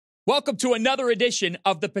Welcome to another edition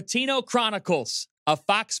of the Pitino Chronicles, a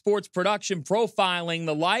Fox Sports production profiling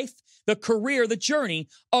the life, the career, the journey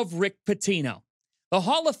of Rick Pitino. The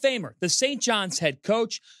Hall of Famer, the St. John's head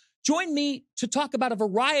coach, joined me to talk about a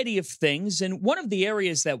variety of things, and one of the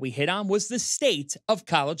areas that we hit on was the state of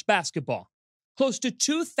college basketball. Close to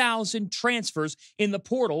 2,000 transfers in the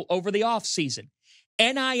portal over the offseason.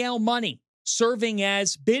 NIL money serving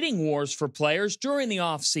as bidding wars for players during the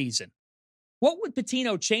offseason. What would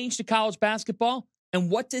Pitino change to college basketball,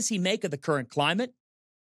 and what does he make of the current climate?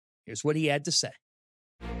 Here's what he had to say.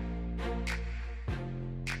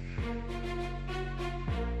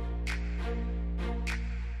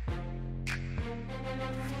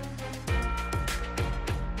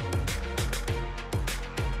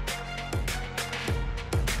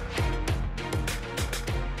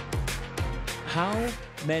 How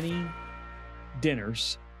many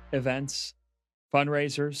dinners, events,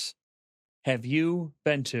 fundraisers have you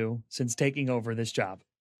been to since taking over this job?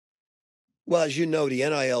 Well, as you know, the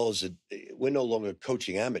NIL we're no longer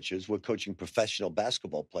coaching amateurs. We're coaching professional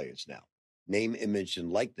basketball players now. Name, image,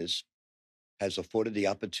 and likeness has afforded the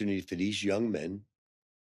opportunity for these young men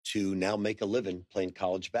to now make a living playing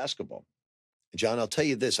college basketball. John, I'll tell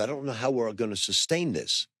you this. I don't know how we're going to sustain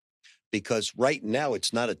this because right now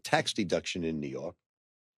it's not a tax deduction in New York.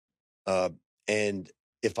 And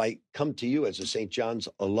if I come to you as a St. John's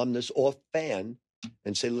alumnus or fan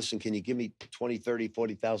and say, listen, can you give me $20,000,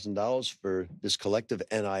 $30,000, $40,000 for this collective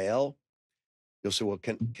NIL? You'll say, well,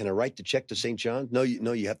 can I write the check to St. John's? No,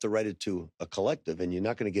 you have to write it to a collective, and you're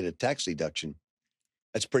not going to get a tax deduction.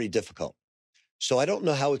 That's pretty difficult. So I don't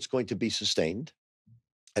know how it's going to be sustained.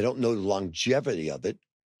 I don't know the longevity of it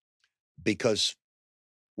because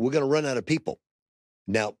we're going to run out of people.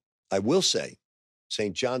 Now, I will say,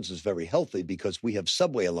 St. John's is very healthy because we have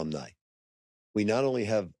Subway alumni. We not only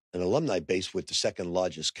have an alumni base with the second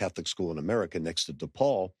largest Catholic school in America next to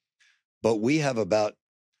DePaul, but we have about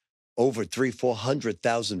over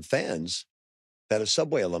 400,000 fans that are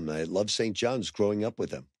Subway alumni. Love St. John's, growing up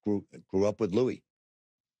with them, grew up with Louis.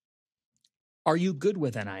 Are you good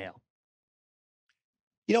with NIL?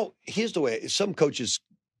 You know, here's the way. Some coaches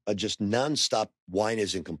are just nonstop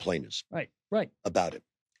whiners and complainers. Right. About it.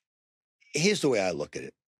 Here's the way I look at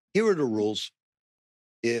it. Here are the rules.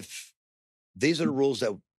 If these are the rules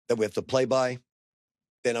that we have to play by,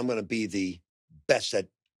 then I'm going to be the best at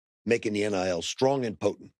making the NIL strong and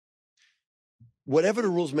potent. Whatever the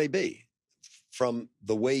rules may be, from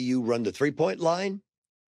the way you run the three-point line,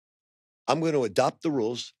 I'm going to adopt the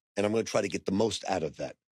rules, and I'm going to try to get the most out of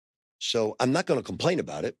that. So I'm not going to complain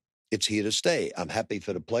about it. It's here to stay. I'm happy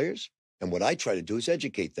for the players, and what I try to do is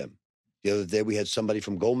educate them. The other day, we had somebody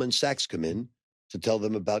from Goldman Sachs come in to tell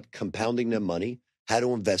them about compounding their money, how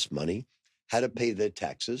to invest money, how to pay their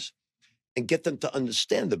taxes, and get them to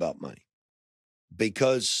understand about money.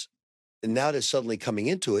 Because now they're suddenly coming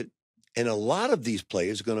into it, and a lot of these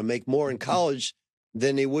players are going to make more in college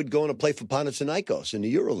than they would going to play for Panathinaikos in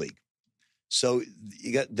the EuroLeague. So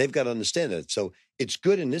they've got to understand that. So it's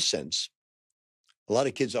good in this sense. A lot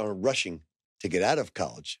of kids aren't rushing to get out of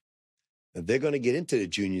college. They're going to get into the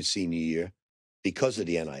junior, senior year because of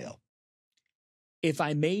the NIL. If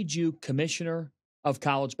I made you commissioner of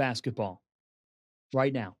college basketball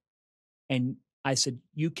right now, and I said,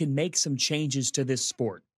 you can make some changes to this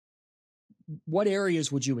sport, what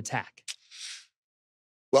areas would you attack?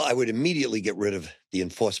 Well, I would immediately get rid of the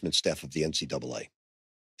enforcement staff of the NCAA.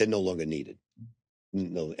 They're no longer needed.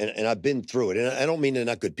 No, and I've been through it. And I don't mean they're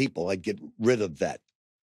not good people. I'd get rid of that.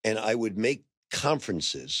 And I would make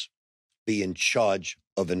conferences be in charge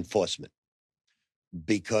of enforcement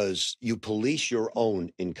because you police your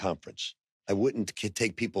own in conference. I wouldn't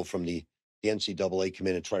take people from the NCAA come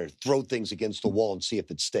in and try to throw things against the wall and see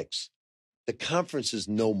if it sticks. The conferences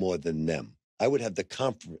know more than them. I would have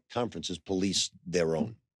the conferences police their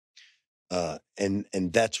own.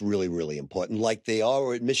 And that's really, really important. Like they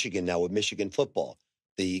are at Michigan now with Michigan football.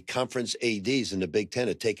 The conference ADs in the Big Ten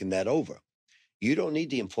are taking that over. You don't need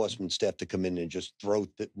the enforcement staff to come in and just throw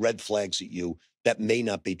the red flags at you that may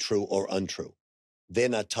not be true or untrue. They're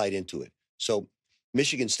not tied into it. So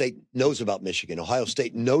Michigan State knows about Michigan. Ohio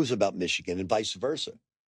State knows about Michigan and vice versa.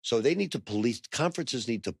 So they need to conferences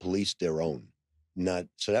need to police their own.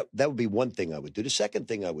 So that would be one thing I would do. The second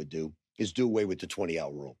thing I would do is do away with the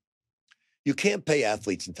 20-hour rule. You can't pay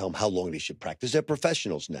athletes and tell them how long they should practice. They're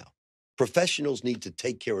professionals now. Professionals need to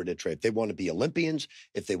take care of their trade. If they want to be Olympians,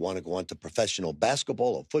 if they want to go on to professional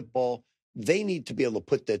basketball or football, they need to be able to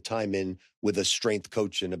put their time in with a strength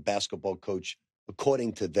coach and a basketball coach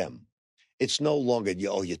according to them. It's no longer,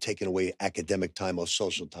 you're taking away academic time or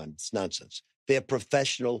social time. It's nonsense. They're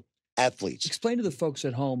professional athletes. Explain to the folks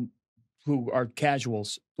at home who are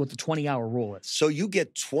casuals what the 20-hour rule is. So you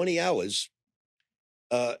get 20 hours,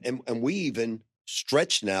 and we even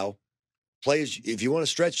stretch now. Players, if you want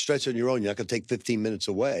to stretch on your own. You're not going to take 15 minutes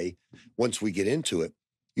away once we get into it.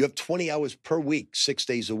 You have 20 hours per week, 6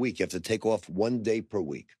 days a week. You have to take off 1 day per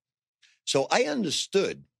week. So I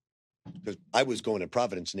understood, because I was going to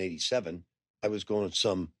Providence in 87. I was going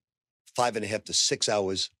some 5.5 to 6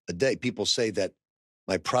 hours a day. People say that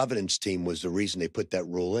my Providence team was the reason they put that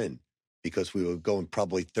rule in, because we were going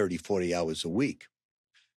probably 30, 40 hours a week.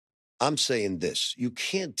 I'm saying this. You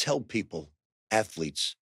can't tell people,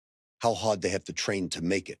 athletes, how hard they have to train to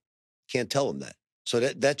make it. Can't tell them that. So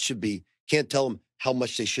that should be, can't tell them how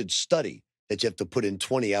much they should study, that you have to put in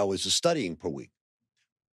 20 hours of studying per week.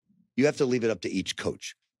 You have to leave it up to each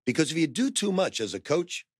coach. Because if you do too much as a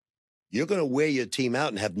coach, you're going to wear your team out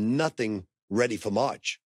and have nothing ready for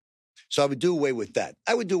March. So I would do away with that.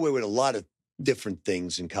 I would do away with a lot of different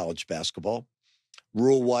things in college basketball.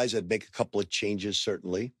 Rule-wise, I'd make a couple of changes,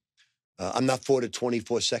 certainly. I'm not for the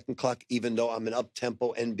 24-second clock, even though I'm an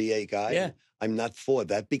up-tempo NBA guy. Yeah. I'm not for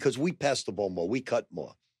that because we pass the ball more. We cut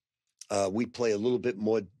more. We play a little bit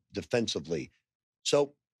more defensively.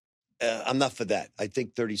 So I'm not for that. I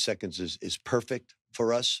think 30 seconds is perfect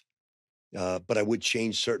for us. But I would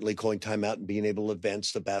change, certainly, calling timeout and being able to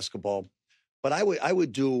advance the basketball. But I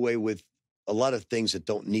would do away with a lot of things that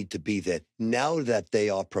don't need to be there now that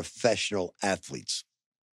they are professional athletes.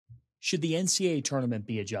 Should the NCAA tournament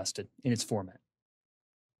be adjusted in its format?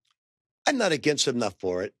 I'm not against it, I'm not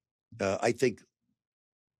for it. I think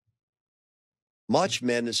March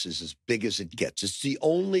Madness is as big as it gets. It's the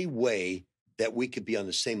only way that we could be on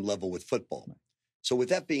the same level with football. So with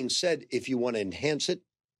that being said, if you want to enhance it,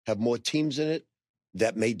 have more teams in it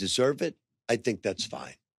that may deserve it, I think that's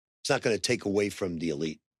fine. It's not going to take away from the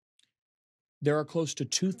elite. There are close to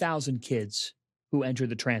 2,000 kids who entered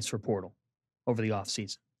the transfer portal over the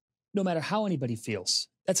offseason. No matter how anybody feels,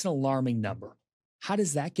 that's an alarming number. How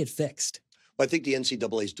does that get fixed? Well, I think the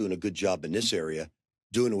NCAA is doing a good job in this area,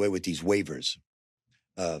 doing away with these waivers,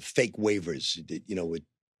 fake waivers.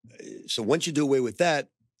 So once you do away with that,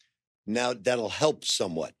 now that'll help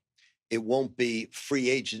somewhat. It won't be free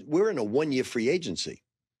agent. We're in a 1-year free agency.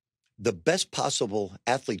 The best possible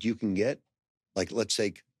athlete you can get, like let's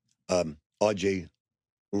say RJ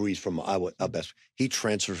Ruiz from our best, he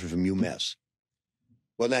transferred from UMass.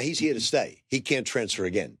 Well, now he's here to stay. He can't transfer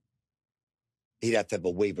again. He'd have to have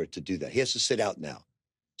a waiver to do that. He has to sit out now.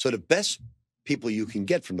 So the best people you can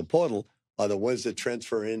get from the portal are the ones that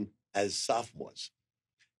transfer in as sophomores.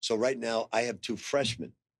 So right now I have 2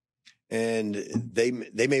 freshmen, and they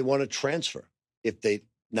may want to transfer if they're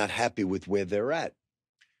not happy with where they're at.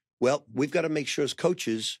 Well, we've got to make sure as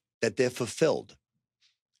coaches that they're fulfilled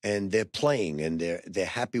and they're playing and they're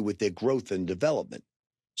happy with their growth and development.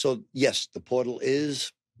 So, yes, the portal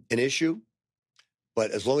is an issue,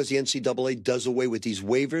 but as long as the NCAA does away with these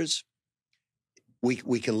waivers,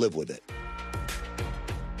 we can live with it.